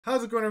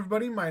How's it going,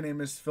 everybody? My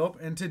name is Philip,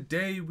 and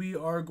today we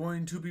are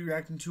going to be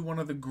reacting to one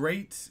of the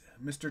great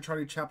Mr.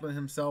 Charlie Chaplin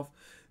himself.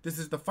 This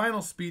is the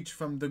final speech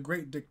from The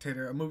Great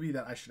Dictator, a movie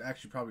that I should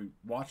actually probably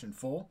watch in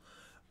full.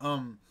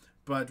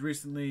 But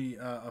recently,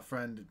 a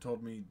friend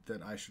told me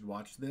that I should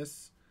watch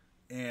this,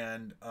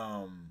 and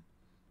one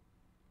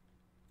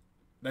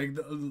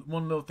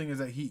little thing is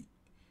that he,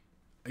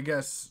 I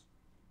guess,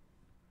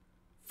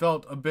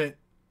 felt a bit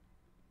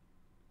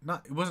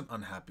not. It wasn't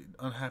unhappy.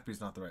 Unhappy is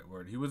not the right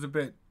word. He was a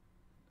bit.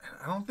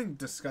 I don't think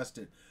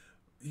disgusted.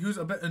 He was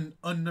a bit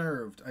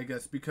unnerved, I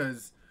guess,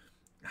 because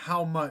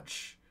how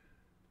much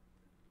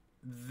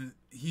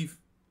he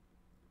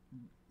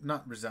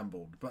not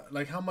resembled, but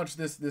like how much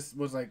this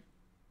was like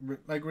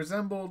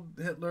resembled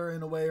Hitler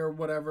in a way or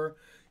whatever,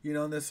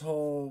 this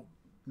whole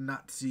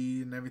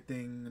Nazi and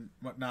everything and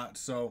whatnot.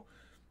 So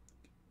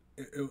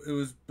it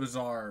was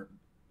bizarre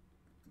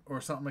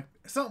or something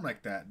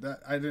like that.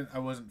 That I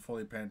wasn't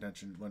fully paying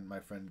attention when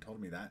my friend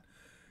told me that,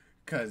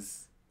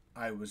 because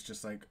I was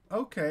just like,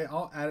 okay,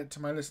 I'll add it to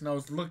my list. And I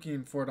was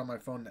looking for it on my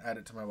phone to add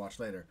it to my watch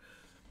later.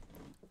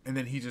 And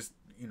then he just,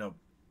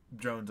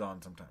 drones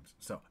on sometimes.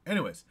 So,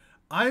 anyways,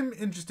 I'm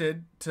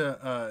interested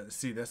to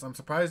see this. I'm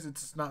surprised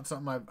it's not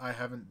something I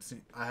haven't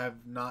seen. I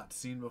have not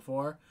seen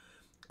before.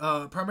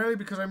 Primarily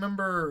because I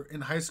remember in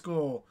high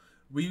school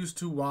we used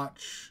to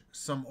watch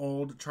some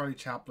old Charlie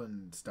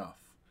Chaplin stuff.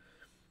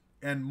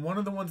 And one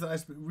of the ones that I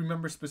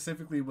remember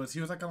specifically was he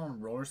was like on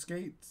roller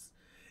skates,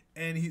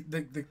 and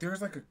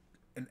there's like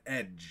an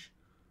edge,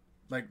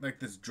 like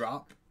this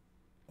drop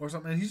or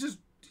something, and he's just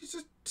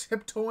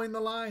tiptoeing the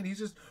line. He's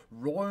just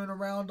rolling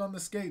around on the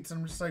skates,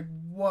 and I'm just like,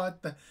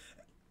 what the?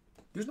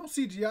 There's no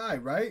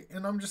CGI, right?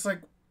 And I'm just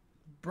like,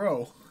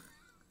 bro,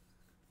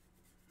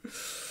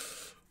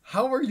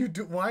 how are you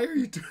why are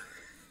you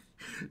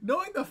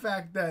knowing the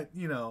fact that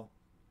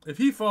if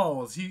he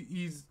falls,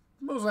 he's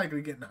most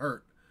likely getting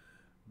hurt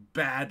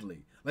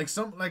badly.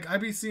 Like I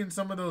be seeing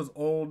some of those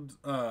old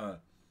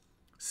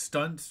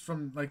stunts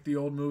from like the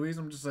old movies.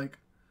 I'm just like,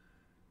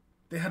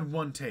 they had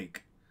one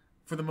take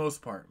for the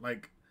most part.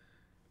 Like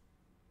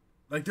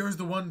there was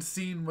the one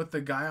scene with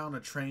the guy on a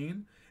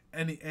train,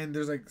 and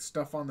there's like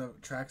stuff on the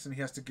tracks, and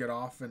he has to get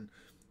off and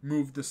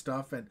move the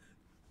stuff, and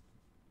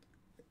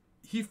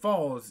he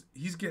falls,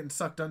 he's getting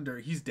sucked under,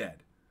 he's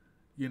dead.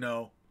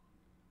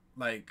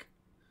 Like,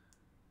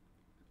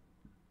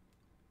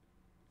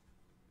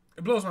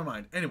 it blows my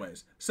mind.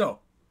 Anyways, so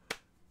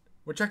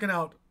we're checking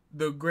out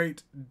The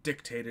Great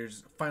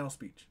Dictator's final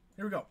speech.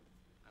 Here we go.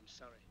 I'm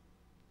sorry,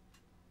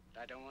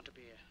 but I don't want to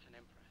be an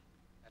emperor.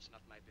 That's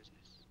not my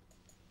business.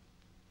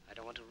 I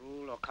don't want to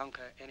rule or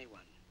conquer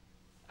anyone.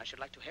 I should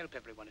like to help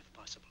everyone if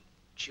possible.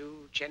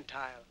 Jew,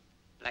 Gentile,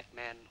 black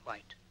man,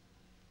 white.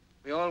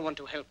 We all want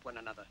to help one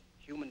another.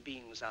 Human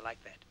beings are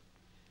like that.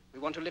 We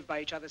want to live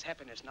by each other's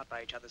happiness, not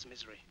by each other's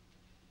misery.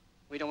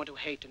 We don't want to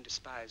hate and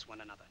despise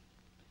one another.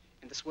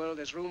 In this world,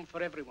 there's room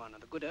for everyone,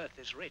 and the good earth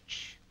is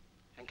rich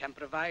and can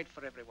provide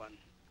for everyone.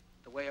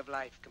 The way of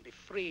life can be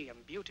free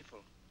and beautiful,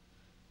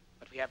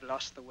 but we have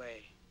lost the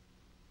way.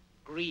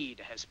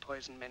 Greed has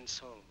poisoned men's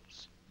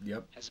souls.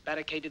 Yep. Has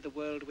barricaded the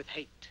world with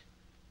hate,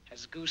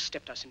 has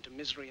goose-stepped us into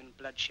misery and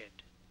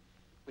bloodshed.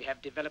 We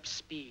have developed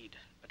speed,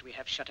 but we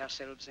have shut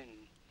ourselves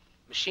in.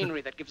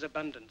 Machinery that gives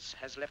abundance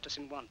has left us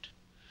in want.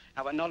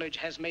 Our knowledge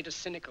has made us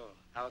cynical,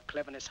 our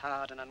cleverness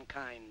hard and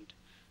unkind.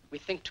 We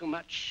think too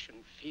much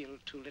and feel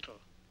too little.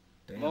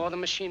 Damn. More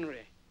than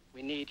machinery,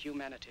 we need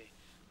humanity.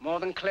 More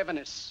than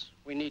cleverness,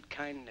 we need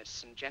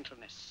kindness and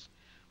gentleness.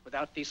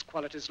 Without these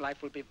qualities,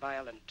 life will be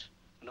violent,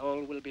 and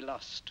all will be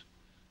lost.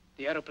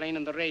 The aeroplane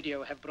and the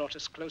radio have brought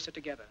us closer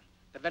together.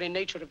 The very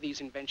nature of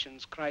these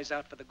inventions cries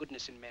out for the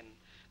goodness in men,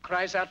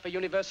 cries out for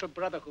universal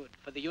brotherhood,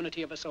 for the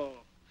unity of us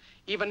all.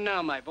 Even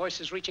now, my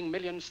voice is reaching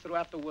millions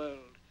throughout the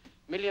world.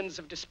 Millions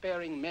of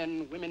despairing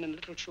men, women, and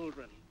little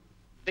children,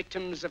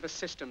 victims of a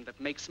system that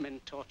makes men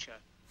torture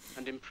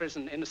and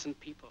imprison innocent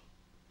people.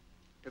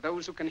 To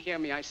those who can hear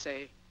me, I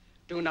say,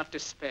 do not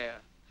despair.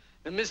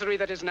 The misery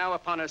that is now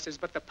upon us is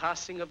but the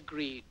passing of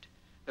greed,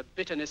 the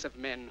bitterness of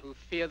men who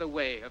fear the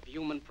way of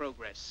human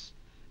progress.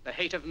 The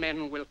hate of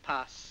men will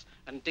pass,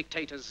 and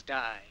dictators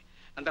die,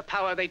 and the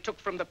power they took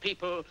from the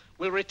people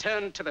will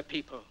return to the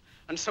people.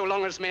 And so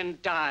long as men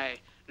die,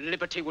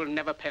 liberty will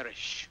never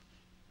perish.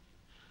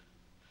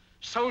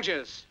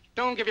 Soldiers,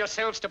 don't give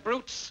yourselves to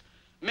brutes.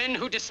 Men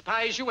who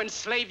despise you,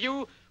 enslave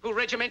you, who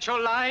regiment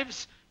your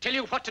lives, tell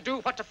you what to do,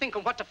 what to think,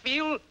 and what to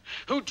feel,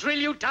 who drill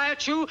you,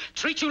 diet you,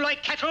 treat you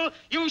like cattle,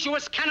 use you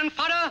as cannon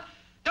fodder.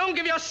 Don't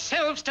give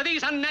yourselves to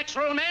these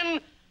unnatural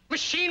men,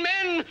 machine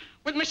men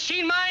with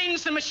machine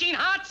minds and machine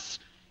hearts.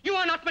 You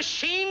are not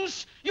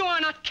machines. You are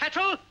not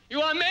cattle.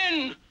 You are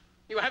men.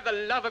 You have the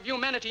love of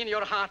humanity in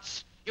your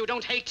hearts. You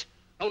don't hate,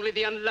 only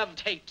the unloved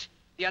hate,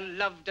 the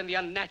unloved and the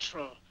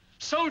unnatural.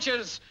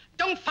 Soldiers,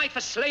 Don't fight for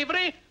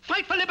slavery,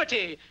 fight for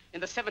liberty. In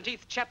the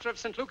 17th chapter of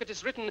St. Luke it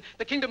is written,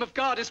 the kingdom of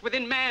God is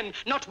within man,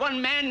 not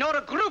one man nor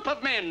a group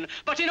of men,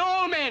 but in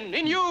all men,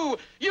 in you.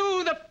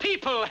 You, the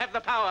people, have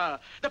the power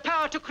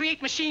to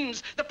create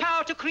machines, the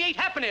power to create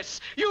happiness.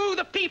 You,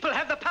 the people,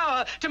 have the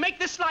power to make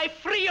this life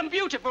free and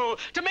beautiful,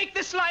 to make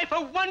this life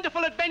a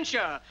wonderful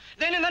adventure.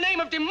 Then in the name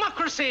of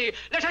democracy,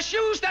 let us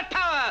use that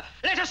power.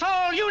 Let us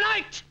all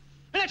unite.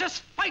 Let us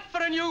fight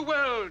for a new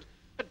world,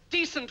 a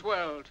decent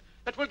world,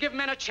 that will give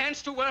men a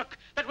chance to work,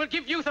 that will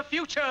give youth a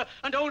future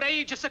and old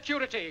age a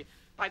security.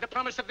 By the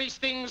promise of these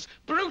things,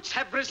 brutes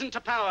have risen to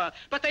power,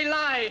 but they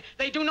lie.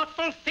 They do not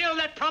fulfill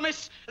that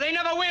promise. They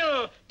never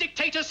will.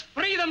 Dictators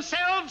free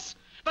themselves,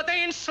 but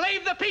they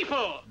enslave the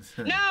people.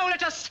 Now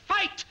let us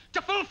fight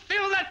to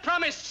fulfill that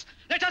promise.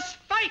 Let us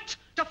fight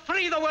to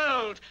free the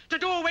world, to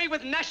do away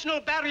with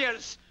national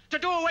barriers, to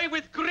do away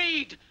with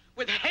greed,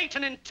 with hate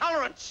and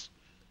intolerance.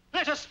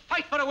 Let us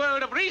fight for a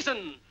world of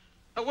reason,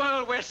 a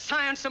world where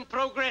science and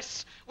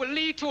progress will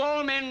lead to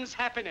all men's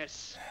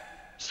happiness.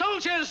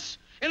 Soldiers,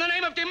 in the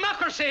name of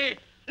democracy,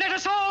 let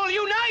us all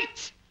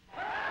unite!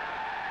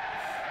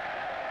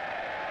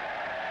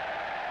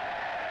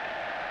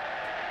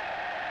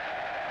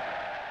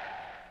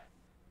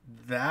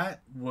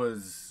 That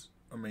was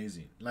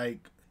amazing.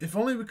 Like, if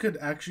only we could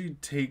actually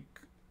take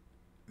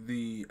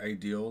the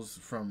ideals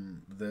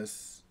from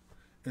this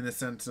in the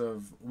sense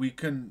of we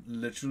can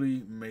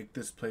literally make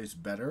this place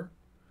better,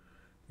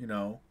 you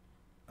know,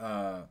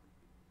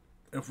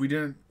 if we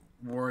didn't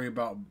worry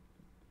about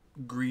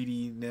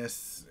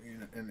greediness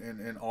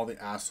and all the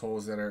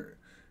assholes that are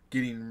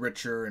getting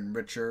richer and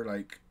richer,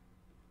 like,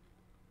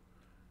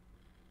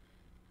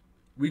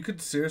 we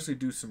could seriously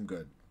do some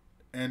good.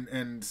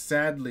 And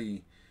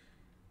sadly,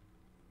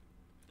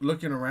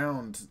 looking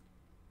around,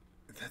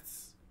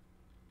 that's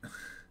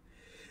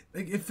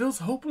like, it feels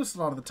hopeless a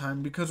lot of the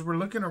time, because we're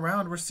looking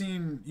around, we're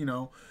seeing, you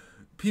know,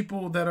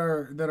 people that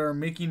are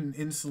making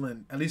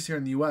insulin, at least here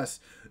in the US,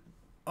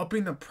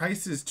 upping the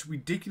prices to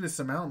ridiculous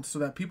amounts so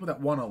that people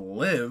that want to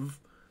live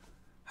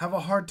have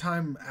a hard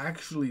time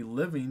actually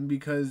living,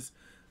 because,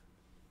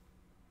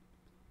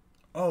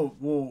 oh,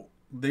 well,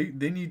 they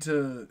need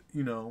to,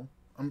 you know,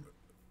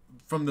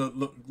 from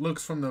the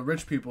looks from the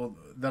rich people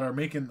that are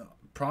making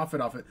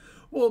profit off it,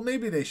 well,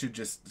 maybe they should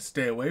just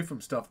stay away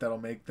from stuff that'll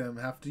make them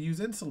have to use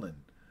insulin.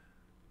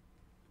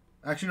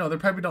 Actually, no, they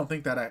probably don't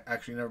think that.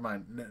 Actually, never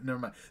mind. Never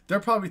mind. They're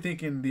probably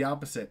thinking the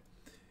opposite.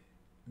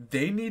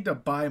 They need to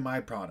buy my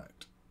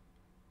product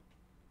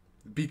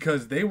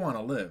because they want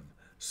to live.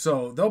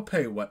 So they'll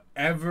pay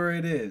whatever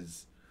it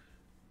is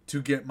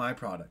to get my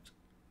product.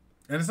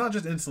 And it's not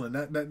just insulin.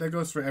 That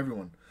goes for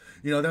everyone.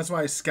 You know, that's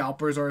why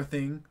scalpers are a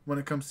thing when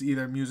it comes to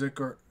either music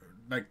or,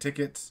 like,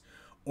 tickets,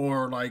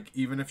 or, like,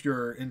 even if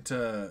you're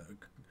into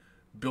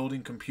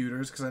building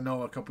computers. Because I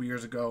know a couple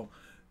years ago,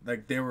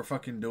 like, they were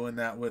fucking doing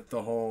that with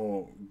the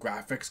whole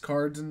graphics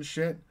cards and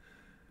shit.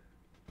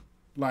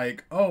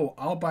 Like, oh,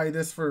 I'll buy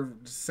this for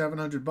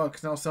 $700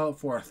 and I'll sell it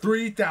for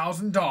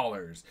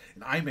 $3,000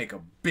 and I make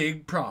a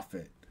big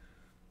profit.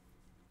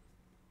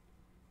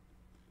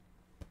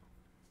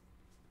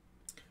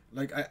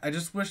 Like, I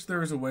just wish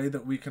there was a way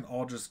that we can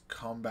all just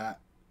combat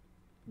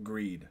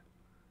greed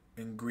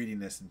and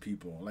greediness in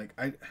people. Like,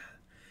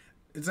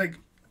 it's like,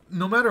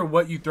 no matter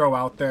what you throw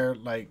out there,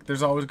 like,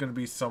 there's always going to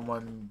be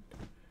someone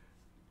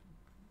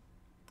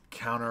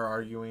counter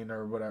arguing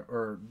or whatever,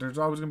 or there's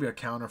always gonna be a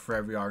counter for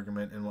every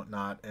argument and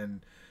whatnot.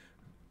 And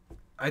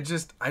I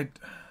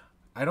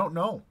don't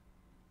know.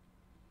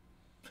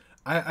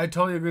 I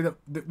totally agree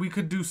that we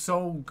could do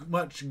so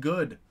much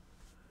good,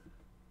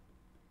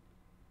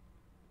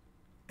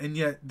 and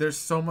yet there's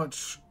so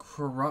much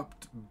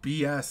corrupt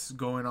BS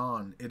going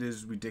on. It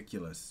is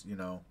ridiculous, you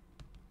know.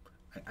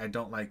 I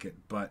don't like it,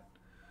 but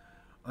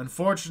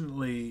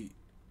unfortunately,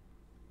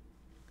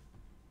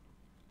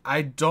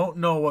 I don't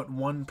know what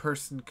one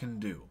person can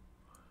do.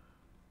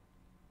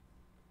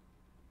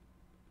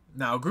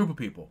 Now, a group of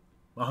people,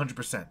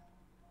 100%.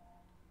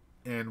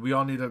 And we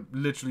all need to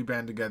literally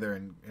band together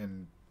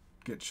and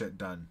get shit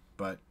done.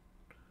 But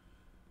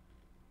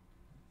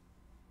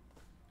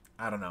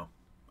I don't know.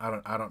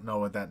 I don't know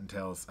what that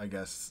entails, I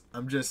guess.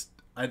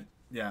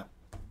 Yeah.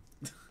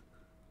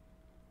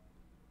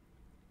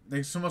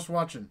 Thanks so much for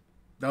watching.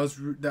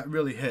 That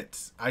really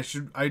hits. I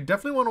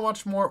definitely want to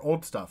watch more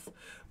old stuff.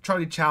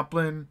 Charlie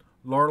Chaplin,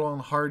 Laurel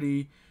and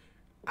Hardy,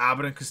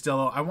 Abbott and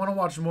Costello. I want to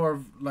watch more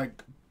of,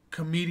 like,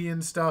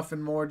 comedian stuff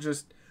and more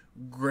just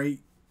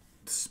great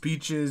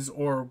speeches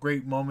or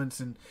great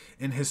moments in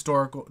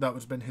historical, that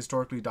was been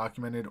historically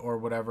documented or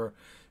whatever.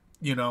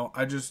 You know,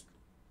 I just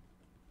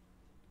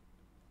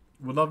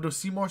would love to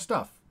see more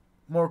stuff,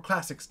 more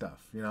classic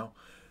stuff, you know.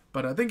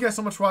 But thank you guys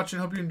so much for watching.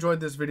 Hope you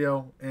enjoyed this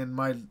video and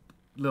my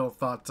little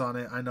thoughts on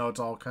it. I know it's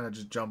all kind of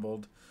just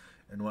jumbled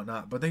and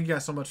whatnot, but thank you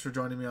guys so much for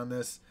joining me on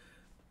this.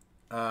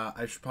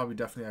 I should probably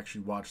definitely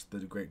actually watch The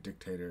Great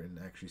Dictator and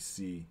actually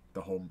see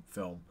the whole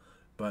film.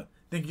 But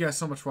thank you guys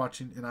so much for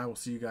watching, and I will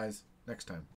see you guys next time.